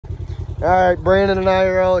All right, Brandon and I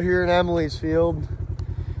are out here in Emily's field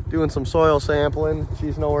doing some soil sampling.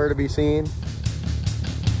 She's nowhere to be seen.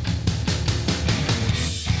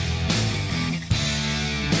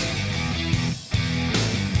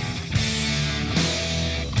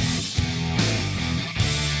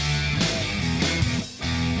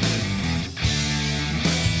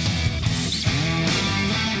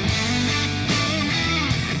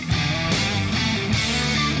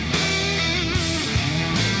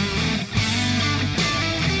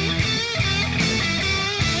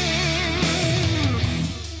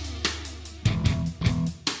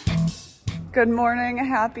 Good morning,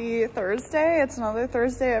 happy Thursday. It's another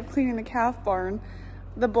Thursday of cleaning the calf barn.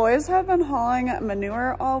 The boys have been hauling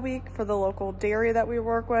manure all week for the local dairy that we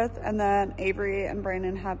work with, and then Avery and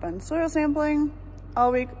Brandon have been soil sampling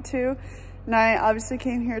all week too. And I obviously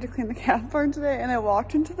came here to clean the calf barn today, and I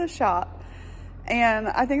walked into the shop, and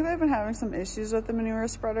I think they've been having some issues with the manure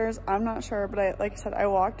spreaders. I'm not sure, but like I said, I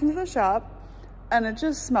walked into the shop and it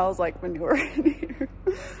just smells like manure in here.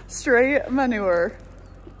 Straight manure.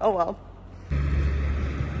 Oh well.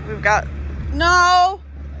 We've got, no,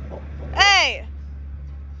 hey,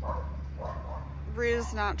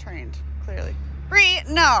 Bree's not trained, clearly. Bree,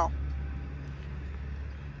 no.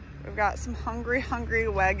 We've got some hungry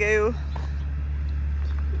Wagyu.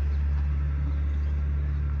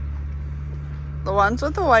 The ones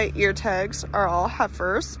with the white ear tags are all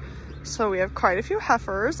heifers. So we have quite a few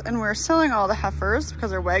heifers, and we're selling all the heifers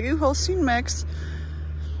because they're Wagyu Holstein mix.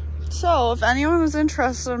 So if anyone was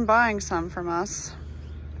interested in buying some from us,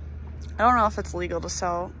 I don't know if it's legal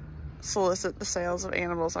to solicit the sales of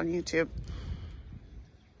animals on YouTube.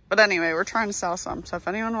 But anyway, we're trying to sell some. So if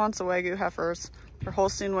anyone wants a Wagyu heifers, they're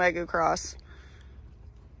Holstein Wagyu cross.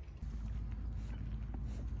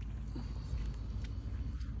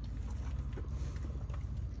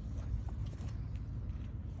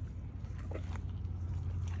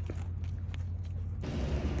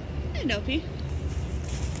 Hey, Dopey.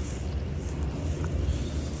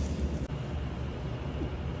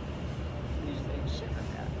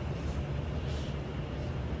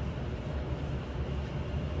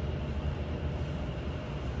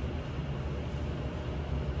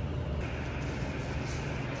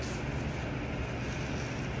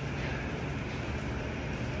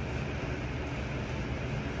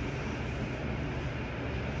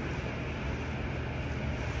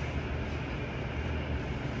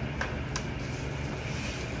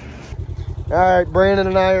 All right, Brandon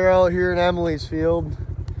and I are out here in Emily's field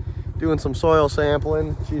doing some soil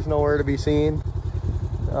sampling. She's nowhere to be seen.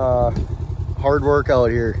 Hard work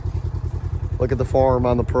out here. Look at the form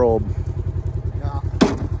on the probe. Yeah.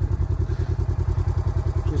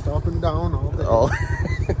 Just up and down all day. Oh.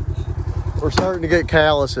 We're starting to get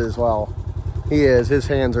calluses. Well, he is. His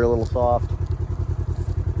hands are a little soft.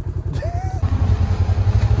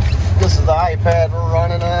 This is the iPad we're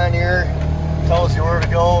running on here. Tells you where to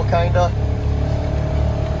go, kinda.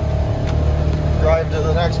 Drive to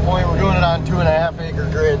the next point. We're doing it on 2.5 acre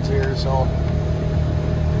grids here, so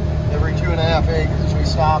every 2.5 acres we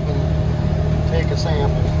stop and take a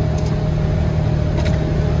sample.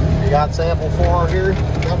 You got sample 4 here?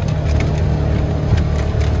 Yep.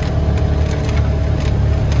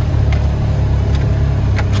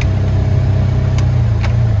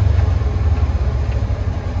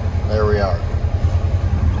 There we are.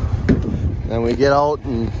 Then we get out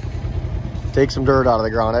and take some dirt out of the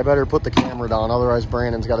ground. I better put the camera down, otherwise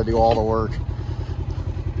Brandon's got to do all the work.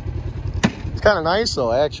 It's kind of nice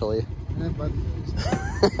though, actually.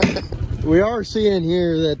 We are seeing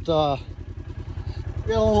here that we got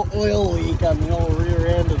a little oil leak on the old rear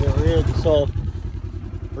end of the rig, so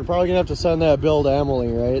we're probably gonna have to send that bill to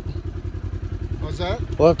Emily, right? What's that?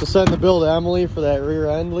 We'll have to send the bill to Emily for that rear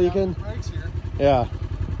end leaking. Yeah, brakes here. Yeah.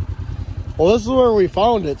 Well, this is where we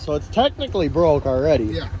found it, so it's technically broke already.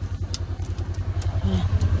 Yeah.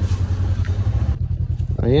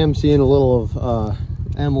 I am seeing a little of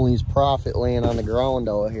Emily's profit laying on the ground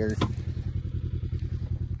out here.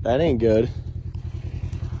 That ain't good.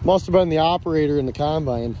 Must have been the operator in the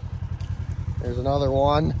combine. There's another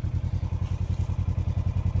one.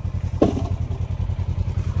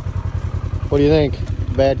 What do you think?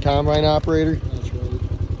 Bad combine operator? That's right.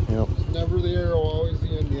 Yep. Never the arrow, always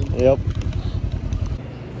the Indian. Yep.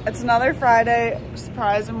 It's another Friday.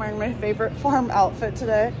 Surprise, I'm wearing my favorite farm outfit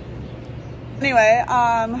today. Anyway,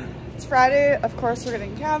 it's Friday. Of course, we're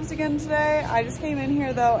getting calves again today. I just came in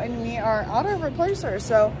here though, and we are out of replacer.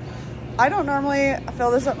 So I don't normally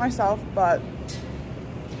fill this up myself, but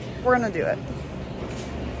we're gonna do it.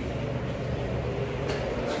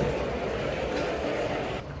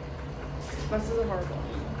 This is a hard one.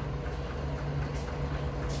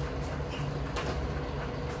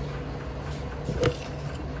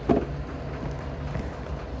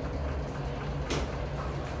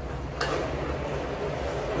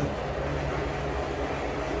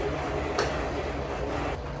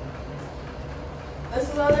 This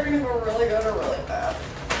is either gonna go really good or really bad.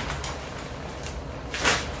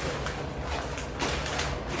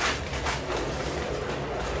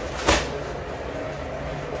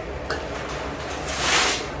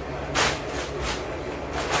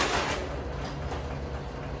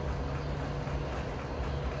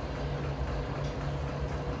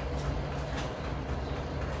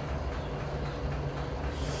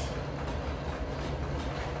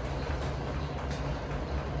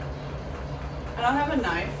 I don't have a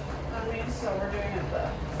knife on me, so we're doing it the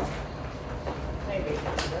maybe.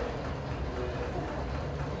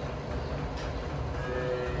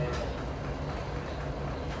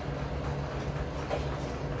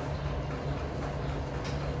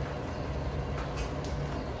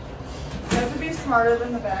 You have to be smarter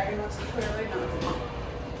than the bag, and that's clearly not.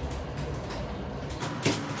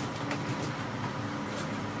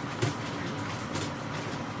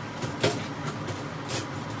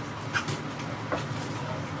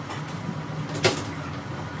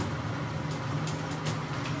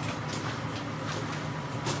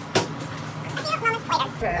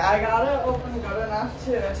 Okay, I got it open good enough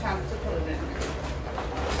to attempt to put it in here.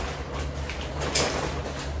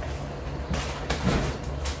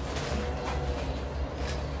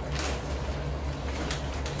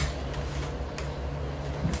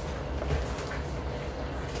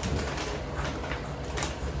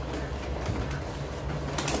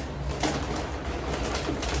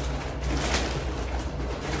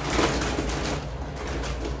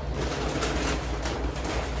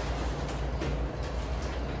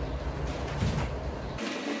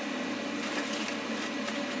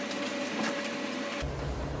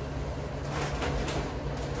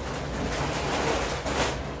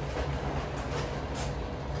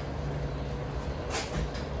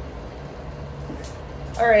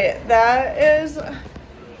 All right, that is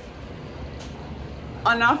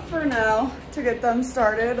enough for now to get them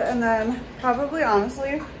started. And then probably,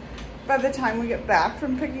 honestly, by the time we get back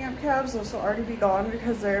from picking up calves, this will already be gone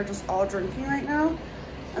because they're just all drinking right now.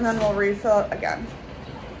 And then we'll refill it again.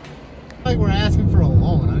 Like we're asking for a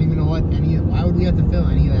loan. I don't even know what why would we have to fill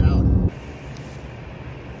any of that out?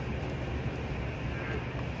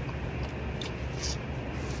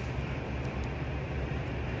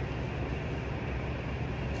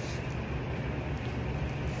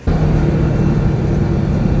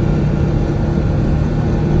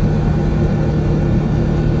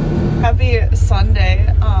 Happy Sunday.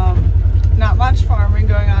 Not much farming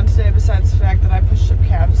going on today besides the fact that I pushed up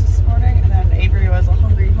calves this morning, and then Avery was a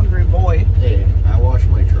hungry boy. Hey, I washed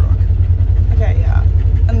my truck. Okay, yeah.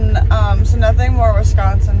 And so nothing more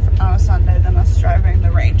Wisconsin on a Sunday than us driving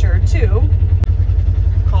the Ranger to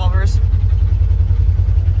Culver's.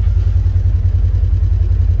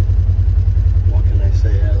 What can I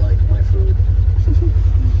say? I like my food.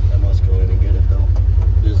 I must go in and get it though.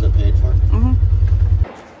 Is it paid for? Mm-hmm.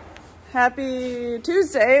 Happy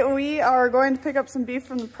Tuesday. We are going to pick up some beef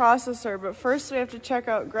from the processor, but first we have to check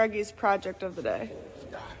out Greggie's project of the day.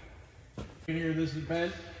 Here, this is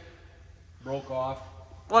bent, broke off.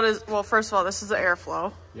 Well, first of all, this is the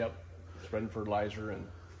airflow. Yep, spreading fertilizer, and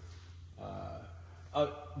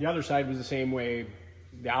the other side was the same way.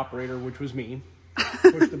 The operator, which was me,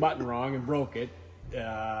 pushed the button wrong and broke it.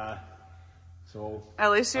 So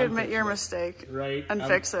at least you admit your mistake, right? And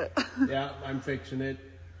fix it. Yeah, I'm fixing it.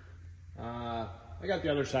 I got the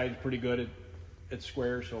other side pretty good. It's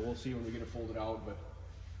square, so we'll see when we get it folded out. But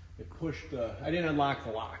it pushed I didn't unlock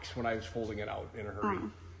the locks when I was folding it out in a hurry.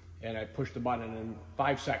 And I pushed the button, and in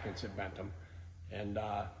 5 seconds it bent them. And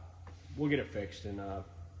we'll get it fixed and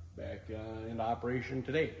back into operation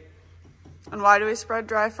today. And why do we spread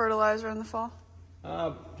dry fertilizer in the fall?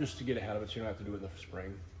 Just to get ahead of it, so you don't have to do it in the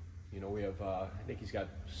spring. You know, we have, I think he's got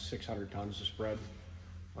 600 tons to spread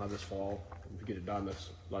this fall. If you get it done, that's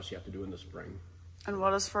less you have to do in the spring. And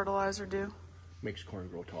what does fertilizer do? Makes corn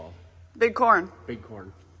grow tall. Big corn. Big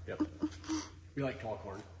corn, yep. We like tall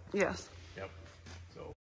corn. Yes. Yep.